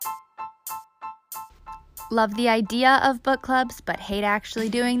Love the idea of book clubs but hate actually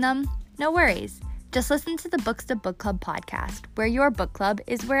doing them? No worries. Just listen to the Booksta Book Club podcast, where your book club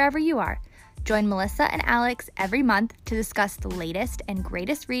is wherever you are. Join Melissa and Alex every month to discuss the latest and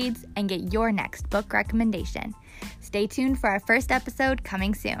greatest reads and get your next book recommendation. Stay tuned for our first episode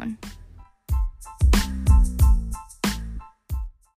coming soon.